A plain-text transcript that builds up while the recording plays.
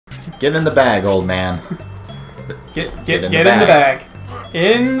Get in the bag, old man. Get in the bag.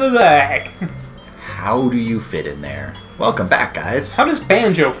 In the bag. How do you fit in there? Welcome back, guys. How does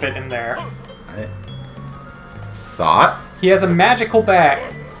Banjo fit in there? Thought? He has a magical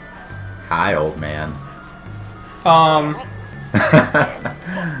bag. Hi, old man.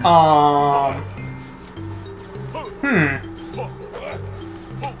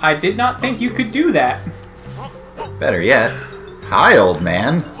 I did not think you could do that. Better yet. Hi, old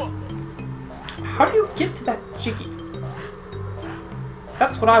man. How do you get to that jiggy?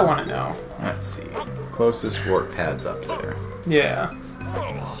 That's what I want to know. Let's see. Closest warp pad's up there. Yeah.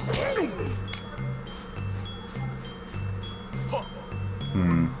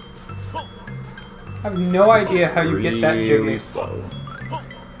 I have no idea how you get that jiggy. Really slow.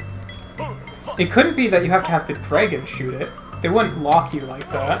 It couldn't be that you have to have the dragon shoot it. They wouldn't lock you like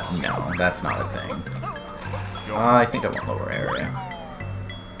that. No, that's not a thing. I think I want lower area.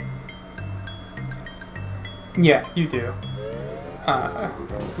 Yeah, you do.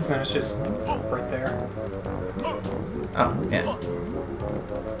 Because then it's just right there. Oh, yeah.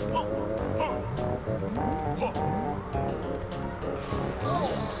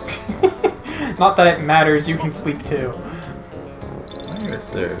 Not that it matters, you can sleep too. Right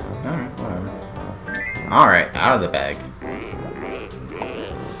there. Alright, whatever. Alright, out of the bag.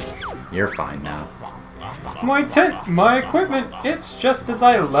 You're fine now. My tent, my equipment, it's just as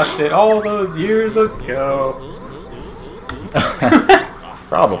I left it all those years ago.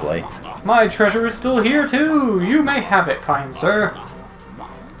 Probably. My treasure is still here too. You may have it, kind sir.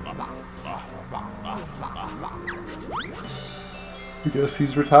 I guess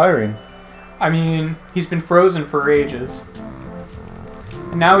he's retiring. I mean, he's been frozen for ages.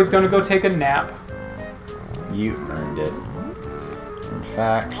 And now he's gonna go take a nap. You earned it. In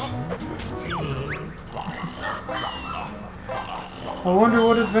fact... I wonder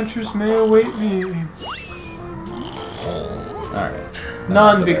what adventures may await me. Alright.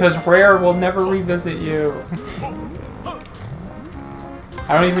 None, because Rare will never revisit you.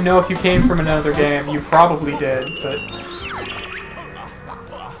 I don't even know if you came from another game. You probably did, but...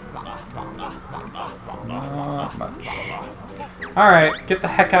 Not much. Alright, get the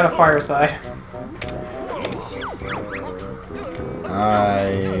heck out of Fireside.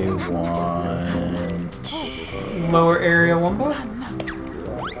 I want... Lower area Wumbo?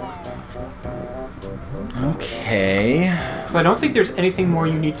 Okay. Because I don't think there's anything more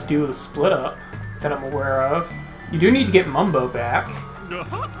you need to do with Split Up that I'm aware of. You do need to get Mumbo back.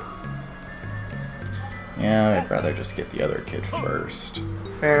 Yeah, I'd rather just get the other kid first.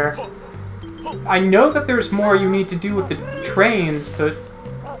 Fair. I know that there's more you need to do with the trains, but...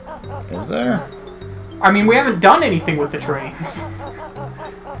 Is there? I mean, we haven't done anything with the trains.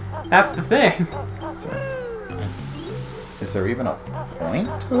 That's the thing. Is there even a point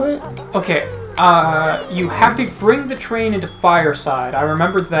to it? Okay, you have to bring the train into Fireside. I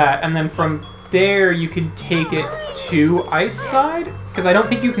remember that, and then from there you can take it to Ice Side? Because I don't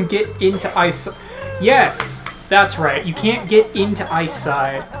think you can get into Ice... Yes! That's right. You can't get into Ice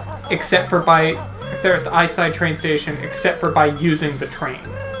Side except for by... If they're at the Ice Side train station, except for by using the train.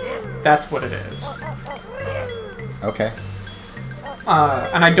 That's what it is. Okay.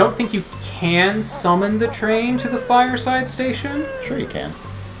 And I don't think you can summon the train to the Fireside station. Sure you can.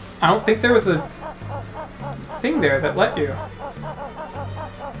 I don't think there was a thing there that let you.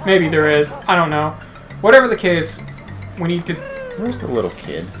 Maybe there is. I don't know. Whatever the case, we need to... Where's the little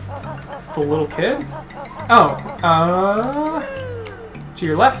kid? The little kid? Oh, to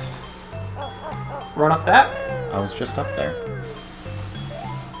your left. Run up that. I was just up there.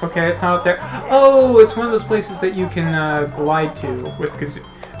 Okay, it's not up there. Oh, it's one of those places that you can glide to with Kazooie.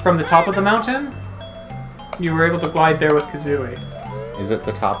 From the top of the mountain, you were able to glide there with Kazooie. Is it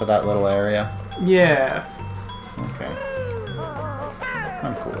the top of that little area? Yeah. Okay.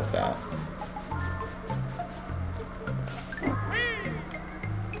 I'm cool with that.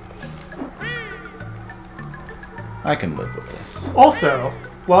 I can live with this. Also,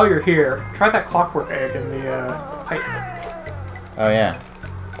 while you're here, try that clockwork egg in the pipe. Oh yeah.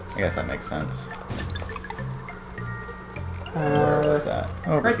 I guess that makes sense. Where was that?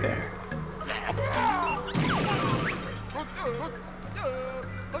 Over right here. there.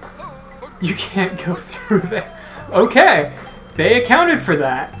 You can't go through there. Okay, they accounted for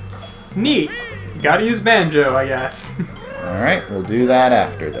that. Neat. You gotta use Banjo, I guess. Alright, we'll do that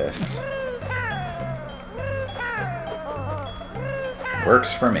after this.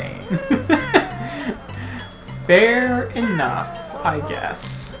 Works for me. Fair enough, I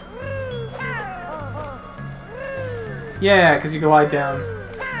guess. Yeah, because you glide down.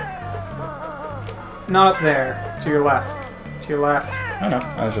 Not up there. To your left. To your left. Oh no,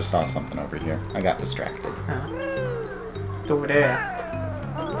 I just saw something over here. I got distracted. Over there.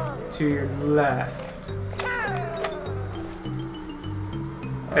 To your left.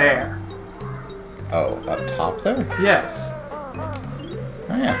 There. Oh, up top there? Yes.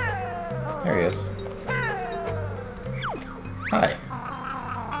 Oh yeah. There he is. Hi.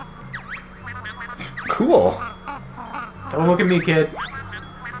 Cool. Don't look at me, kid.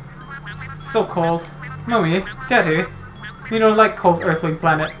 It's so cold. Mommy, Daddy, you don't like cold earthling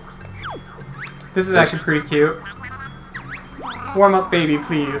planet. This is actually pretty cute. Warm up, baby,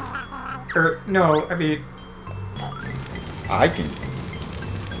 please. No, I mean... I can...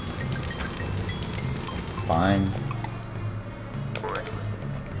 Fine.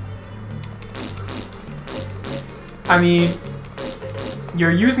 I mean...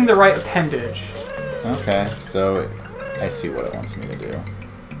 You're using the right appendage. Okay, so I see what it wants me to do.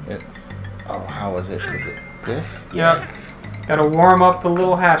 Oh, how is it? Is it this? Yep. Gotta warm up the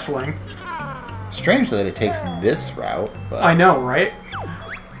little hatchling. Strange that it takes this route, but... I know, right?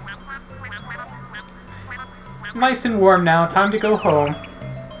 Nice and warm now. Time to go home.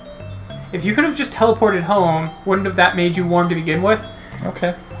 If you could have just teleported home, wouldn't have that made you warm to begin with?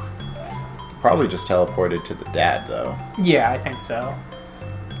 Okay. Probably just teleported to the dad, though. Yeah, I think so.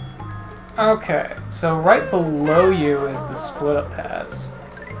 Okay, so right below you is the split-up pads.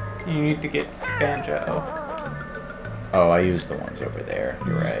 You need to get Banjo. Oh, I used the ones over there.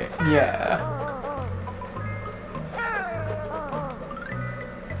 You're right. Yeah.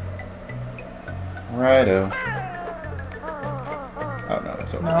 Righto. Oh no,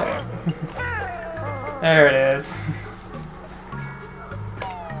 it's over there. There it is.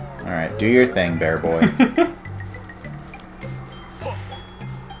 Alright, do your thing, bear boy.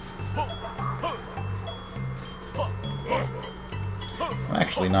 I'm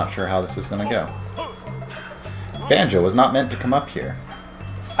actually not sure how this is going to go. Banjo was not meant to come up here.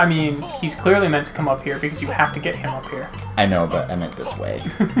 I mean, he's clearly meant to come up here because you have to get him up here. I know, but I meant this way.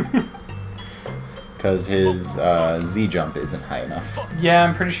 Because his Z-jump isn't high enough. Yeah,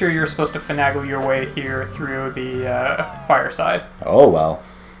 I'm pretty sure you're supposed to finagle your way here through the fireside. Oh, well.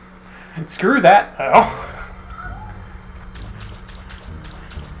 Screw that, though.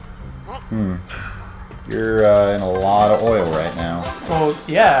 You're in a lot of oil right now. Well,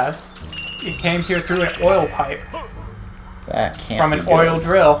 yeah. It came here through an oil pipe. That can't From be an good. oil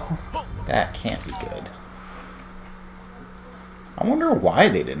drill. That can't be good. I wonder why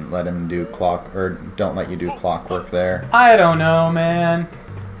they didn't let him do don't let you do clockwork there. I don't know, man.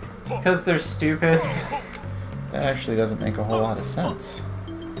 Because they're stupid. That actually doesn't make a whole lot of sense.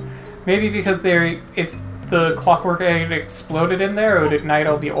 Maybe because if the clockwork had exploded in there, it would ignite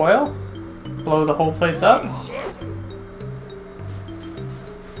all the oil? Blow the whole place up?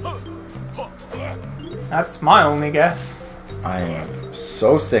 That's my only guess. I am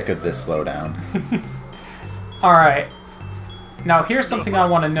so sick of this slowdown. Alright. Now here's something I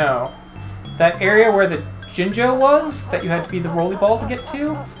want to know. That area where the Jinjo was, that you had to be the rolly ball to get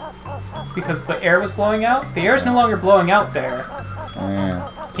to, because the air was blowing out, the air's no longer blowing out there. Yeah.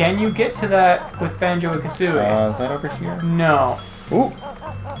 Can you get to that with Banjo and Kazooie? Is that over here? No. Ooh.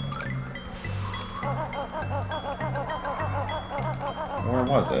 Where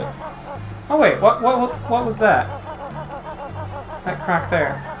was it? Oh wait, what was that? That crack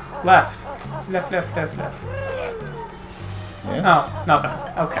there. Left. Left. Yes? Oh, nothing.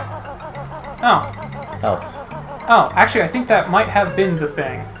 Okay. Oh. Health. Oh, actually I think that might have been the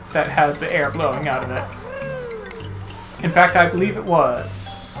thing that had the air blowing out of it. In fact, I believe it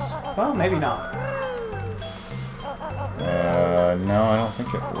was. Well, maybe not. No, I don't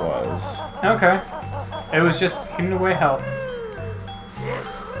think it was. Okay. It was just hidden away health.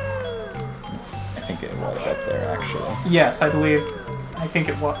 I think it was up there, actually. Yes, I think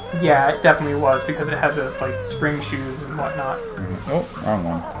it was. Yeah, it definitely was because it had the like spring shoes and whatnot. Oh, wrong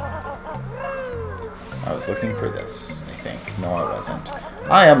one. I was looking for this, I think. No, I wasn't.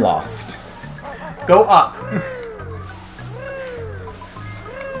 I am lost. Go up.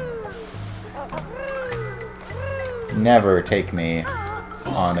 Never take me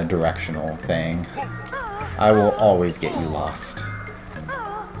on a directional thing. I will always get you lost.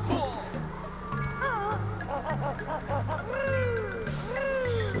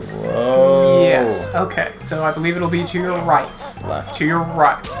 Slow. Yes. Okay. So I believe it'll be to your right. Left. To your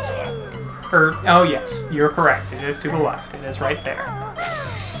right. Oh yes, you're correct. It is to the left. It is right there.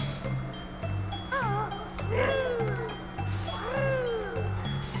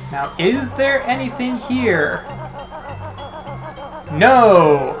 Now, is there anything here?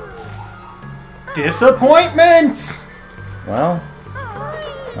 No! Disappointment! Well,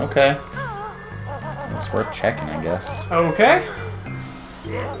 okay. It's worth checking, I guess. Okay.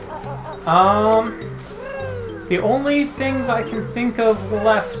 The only things I can think of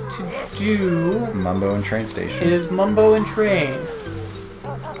left to do... Mumbo and train station. ...is Mumbo and train.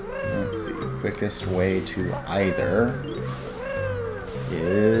 Let's see. Quickest way to either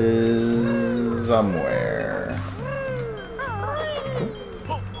is somewhere.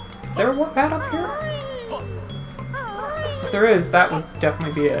 Is there a warp pad up here? Because if there is, that would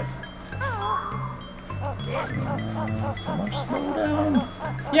definitely be it. So much slow down.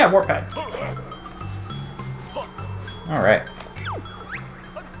 Yeah, warp pad. Alright.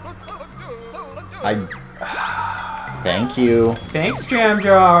 Thank you. Thanks, Jam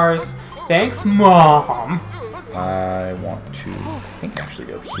Jars. Thanks, Mom. I want to, I think, actually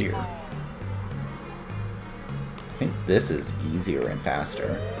go here. I think this is easier and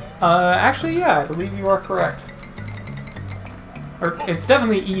faster. Actually, yeah, I believe you are correct. Or, it's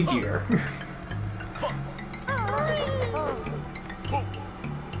definitely easier.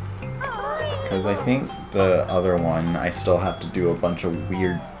 Because I think the other one, I still have to do a bunch of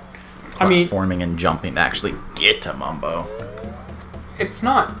weird platforming and jumping to actually get to Mumbo. It's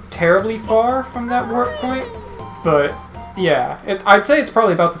not terribly far from that warp point, but yeah, I'd say it's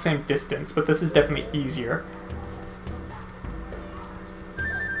probably about the same distance, but this is definitely easier.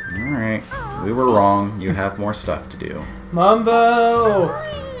 Alright, we were wrong. You have more stuff to do. Mumbo!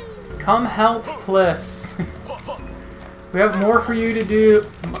 Come help, please. We have more for you to do.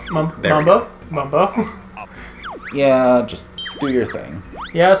 Mumbo? Mumbo? Yeah, just do your thing.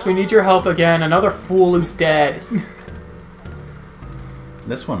 Yes, we need your help again. Another fool is dead.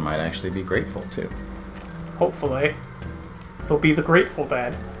 This one might actually be grateful, too. Hopefully. They'll be the Grateful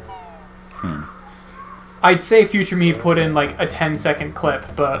Dead. I'd say Future Me put in like a 10-second clip,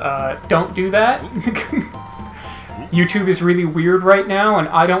 but don't do that. YouTube is really weird right now, and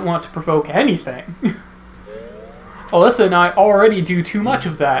I don't want to provoke anything. Alyssa and I already do too much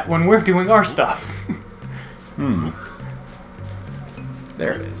of that when we're doing our stuff.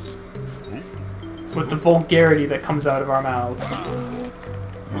 There it is. With the vulgarity that comes out of our mouths.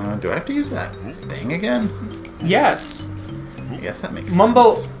 Do I have to use that thing again? Yes. I guess that makes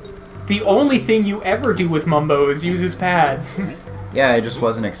Mumbo, sense. the only thing you ever do with Mumbo is use his pads. Yeah, I just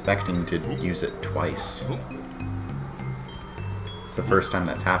wasn't expecting to use it twice. It's the first time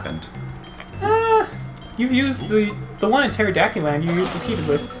that's happened. You've used the one in Pterodactyland you used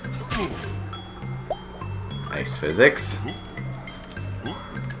repeatedly. Ice physics.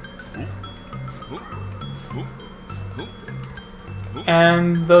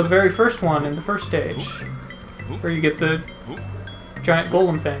 And the very first one in the first stage, where you get the giant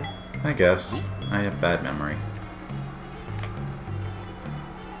golem thing. I guess. I have bad memory.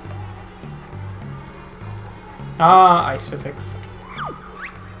 Ah, ice physics.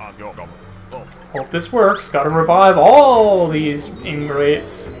 Hope this works. Gotta revive all these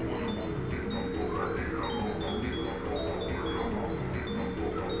ingrates.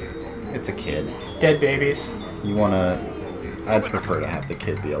 It's a kid. Dead babies. You wanna... I'd prefer to have the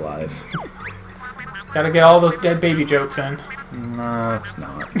kid be alive. Gotta get all those dead baby jokes in. No, it's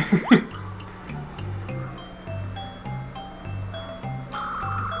not.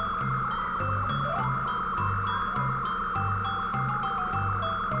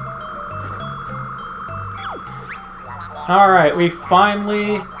 Alright, we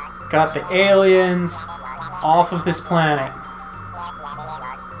finally got the aliens off of this planet.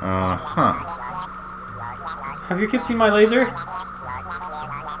 Have you kids seen my laser?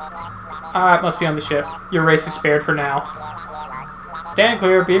 Ah, it must be on the ship. Your race is spared for now. Stand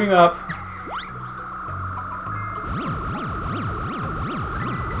clear, beaming up.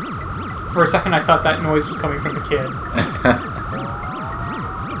 For a second I thought that noise was coming from the kid.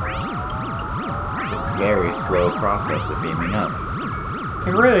 It's a very slow process of beaming up.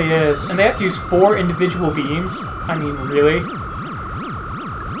 It really is. And they have to use 4 individual beams? I mean, really?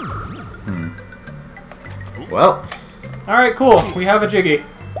 Well. Alright, cool. We have a Jiggy.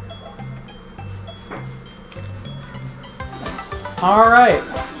 Alright.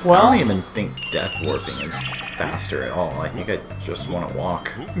 Well, I don't even think death warping is faster at all. I think I just want to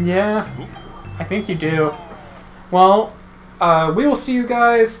walk. yeah, I think you do. Well, we will see you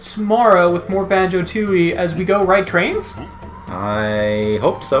guys tomorrow with more Banjo Tooie as we go ride trains? I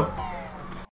hope so.